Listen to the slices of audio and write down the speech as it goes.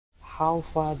how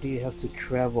far do you have to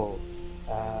travel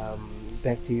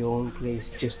back to your own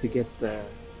place just to get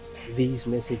these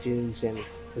messages and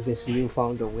this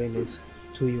newfound awareness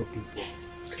to your people?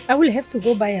 I will have to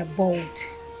go by a boat,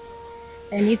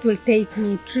 and it will take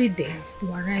me 3 days to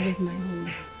arrive at my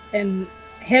home. And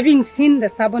having seen the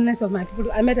stubbornness of my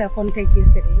people, I made a contact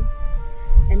yesterday,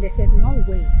 and they said, no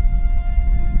way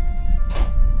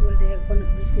will they going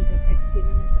to receive the vaccine.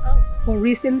 And I said, oh, for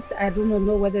reasons I do not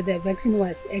know whether the vaccine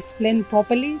was explained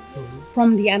properly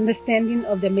from the understanding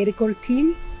of the medical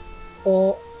team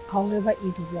or however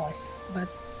it was. But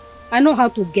I know how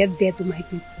to get there to my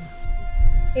people.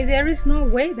 If there is no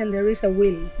way, then there is a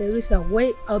will. There is a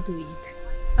way out of it.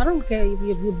 I don't care if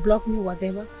you block me,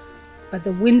 whatever, but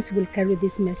the winds will carry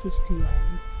this message to you.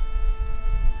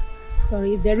 So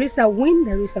if there is a wind,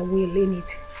 there is a will in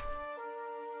it.